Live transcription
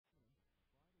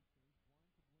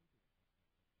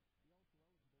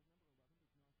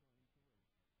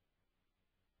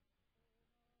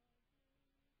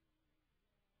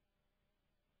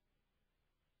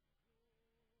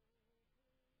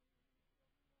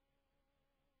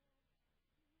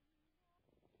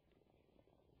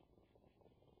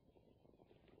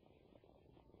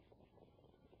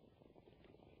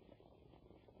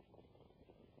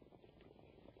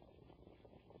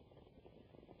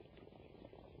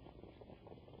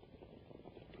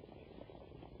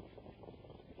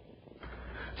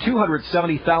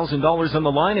$270,000 on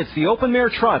the line. It's the Open Mare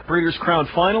Trot Breeders' Crown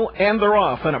Final, and they're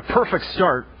off, and a perfect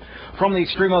start. From the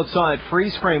extreme outside,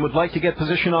 Freeze Frame would like to get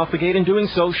position off the gate. In doing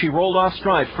so, she rolled off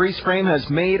stride. Freeze Frame has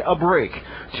made a break.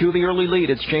 To the early lead,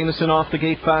 it's Jameson off the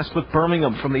gate fast with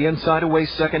Birmingham. From the inside away,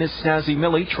 second is Snazzy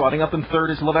Millie. Trotting up in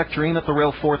third is Levesque Dream. At the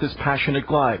rail, fourth is Passionate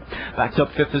Glide. Backed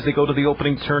up fifth as they go to the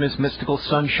opening turn is Mystical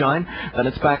Sunshine. Then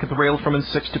it's back at the rail from in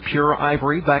sixth to Pure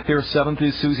Ivory. Back there, seventh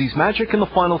is Susie's Magic. And the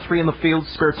final three in the field,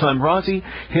 Spare Time Rozzy,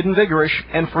 Hidden Vigorish,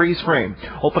 and Freeze Frame.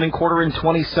 Opening quarter in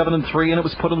 27-3, and it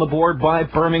was put on the board by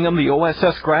Birmingham. The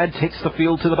OSS grad takes the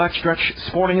field to the backstretch,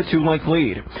 sporting a two-length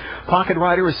lead. Pocket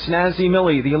rider is Snazzy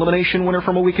Millie. The elimination winner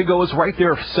from a week ago is right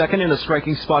there second, in a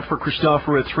striking spot for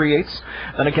Christopher at 3/8.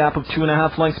 Then a gap of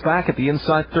 2.5 lengths back at the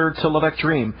inside third to Levesque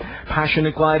Dream.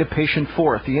 Passionate Glide, a patient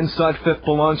fourth. The inside fifth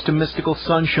belongs to Mystical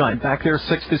Sunshine. Back there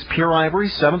sixth is Pure Ivory.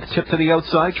 Seventh tip to the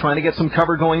outside, trying to get some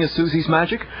cover going is Susie's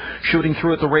Magic. Shooting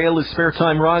through at the rail is Spare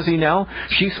Time Rozzy now.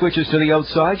 She switches to the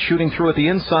outside. Shooting through at the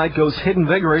inside goes Hidden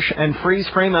Vigorish, and Freeze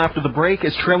Frame after the break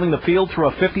is trailing the field through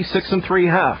a 56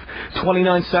 3/2.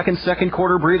 29 seconds, second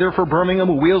quarter breather for Birmingham,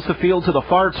 who wheels the field to the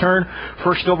far turn.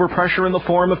 First over pressure in the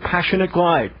form of Passionate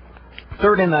Glide.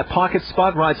 Third in that pocket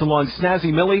spot rides along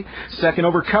Snazzy Millie. Second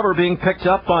over cover being picked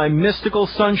up by Mystical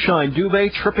Sunshine.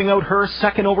 Dubé tripping out her.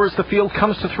 Second over as the field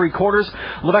comes to three-quarters.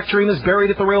 Levesque Dream is buried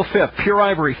at the rail fifth. Pure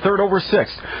Ivory third over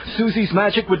sixth. Susie's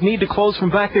Magic would need to close from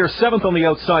back there seventh on the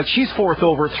outside. She's fourth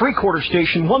over. Three-quarter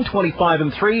station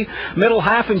 125 3. Middle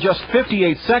half in just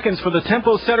 58 seconds for the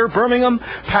tempo setter Birmingham.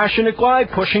 Passionate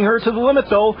Glide pushing her to the limit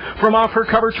though. From off her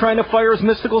cover trying to fire is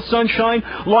Mystical Sunshine.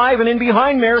 Live and in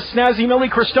behind Mare. Snazzy Millie.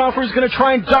 Christopher's going to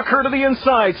try and duck her to the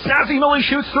inside. Snazzy Millie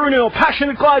shoots through now.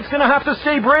 Passionate Glide's going to have to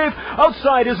stay brave.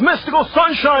 Outside is Mystical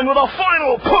Sunshine with a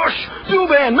final push.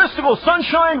 Dubé, Mystical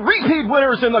Sunshine, repeat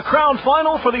winners in the Crown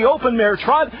Final for the Open Mare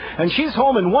Trot, and she's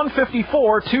home in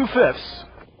 154 2/5.